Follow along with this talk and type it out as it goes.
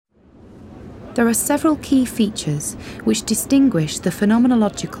There are several key features which distinguish the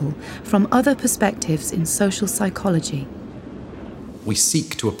phenomenological from other perspectives in social psychology. We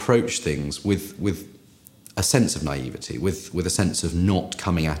seek to approach things with a sense of naivety, with a sense of not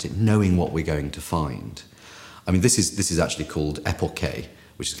coming at it, knowing what we're going to find. I mean, this is actually called epoché,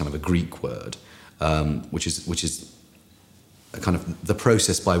 which is kind of a Greek word, which is a kind of the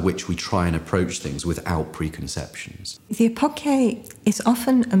process by which we try and approach things without preconceptions. The epoché is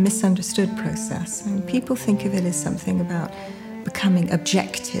often a misunderstood process. I mean, people think of it as something about becoming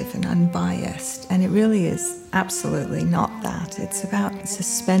objective and unbiased, and it really is absolutely not that. It's about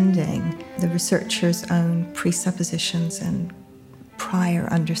suspending the researcher's own presuppositions and prior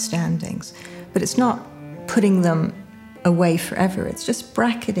understandings, but it's not putting them away forever. It's just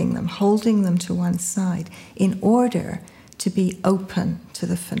bracketing them, holding them to one side in order to be open to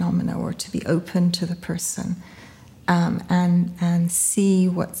the phenomena or to be open to the person, and see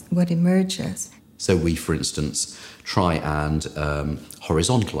what emerges. So we, for instance, try and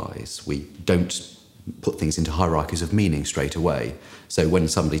horizontalize. We don't put things into hierarchies of meaning straight away. So when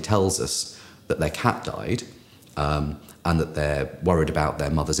somebody tells us that their cat died and that they're worried about their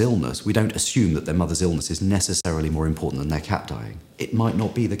mother's illness, we don't assume that their mother's illness is necessarily more important than their cat dying. It might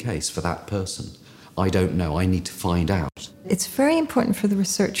not be the case for that person. I don't know. I need to find out. It's very important for the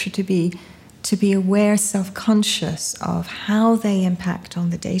researcher to be aware, self-conscious of how they impact on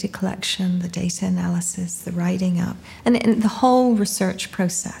the data collection, the data analysis, the writing up, and the whole research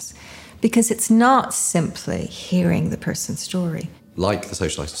process. Because it's not simply hearing the person's story. Like the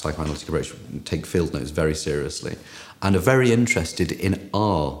social psychoanalytic approach, we take field notes very seriously and are very interested in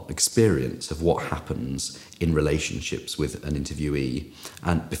our experience of what happens in relationships with an interviewee,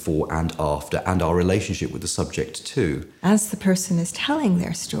 and before and after, and our relationship with the subject too. As the person is telling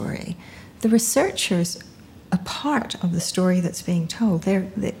their story, the researchers are part of the story that's being told.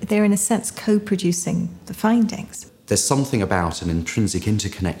 They're in a sense co-producing the findings. There's something about an intrinsic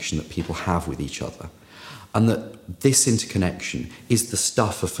interconnection that people have with each other, and that this interconnection is the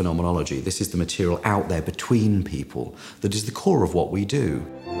stuff of phenomenology. This is the material out there between people that is the core of what we do.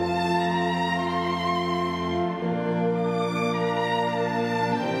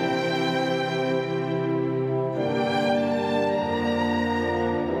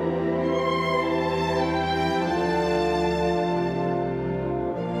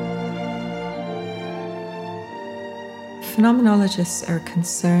 Phenomenologists are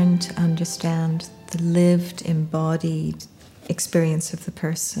concerned to understand the lived, embodied experience of the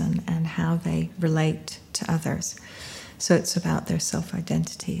person and how they relate to others. So it's about their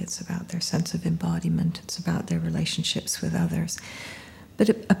self-identity, it's about their sense of embodiment, it's about their relationships with others. But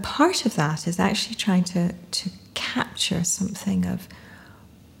a part of that is actually trying to capture something of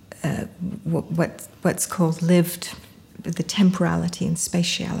what's called lived, the temporality and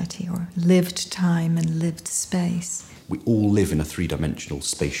spatiality, or lived time and lived space. We all live in a three-dimensional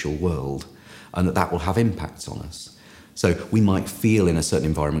spatial world, and that will have impacts on us. So we might feel in a certain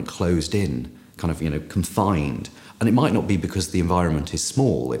environment closed in, kind of, confined. And it might not be because the environment is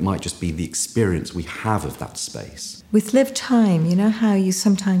small. It might just be the experience we have of that space. With lived time, you know how you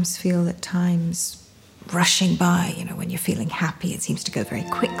sometimes feel that time's rushing by, when you're feeling happy, it seems to go very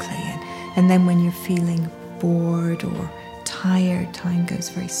quickly. And then when you're feeling bored or tired, time goes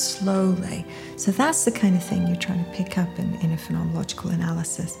very slowly. So that's the kind of thing you're trying to pick up in a phenomenological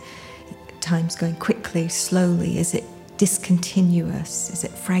analysis. Time's going quickly, slowly. Is it discontinuous? Is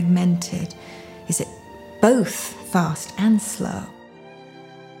it fragmented? Is it both fast and slow?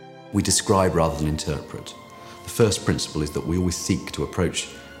 We describe rather than interpret. The first principle is that we always seek to approach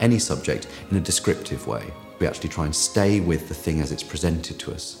any subject in a descriptive way. We actually try and stay with the thing as it's presented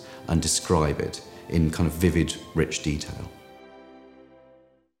to us and describe it in kind of vivid, rich detail.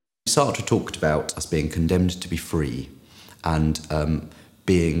 Sartre talked about us being condemned to be free and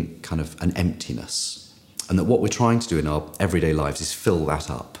being kind of an emptiness, and that what we're trying to do in our everyday lives is fill that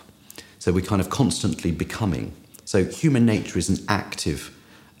up. So we're kind of constantly becoming. So human nature is an active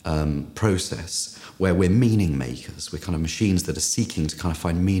process where we're meaning makers. We're kind of machines that are seeking to kind of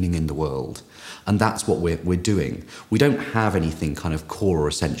find meaning in the world. And that's what we're doing. We don't have anything kind of core or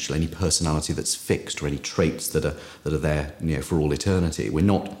essential, any personality that's fixed or any traits that are there, for all eternity. We're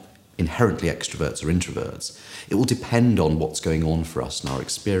not inherently extroverts or introverts. It will depend on what's going on for us in our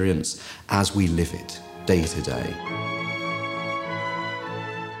experience as we live it day to day.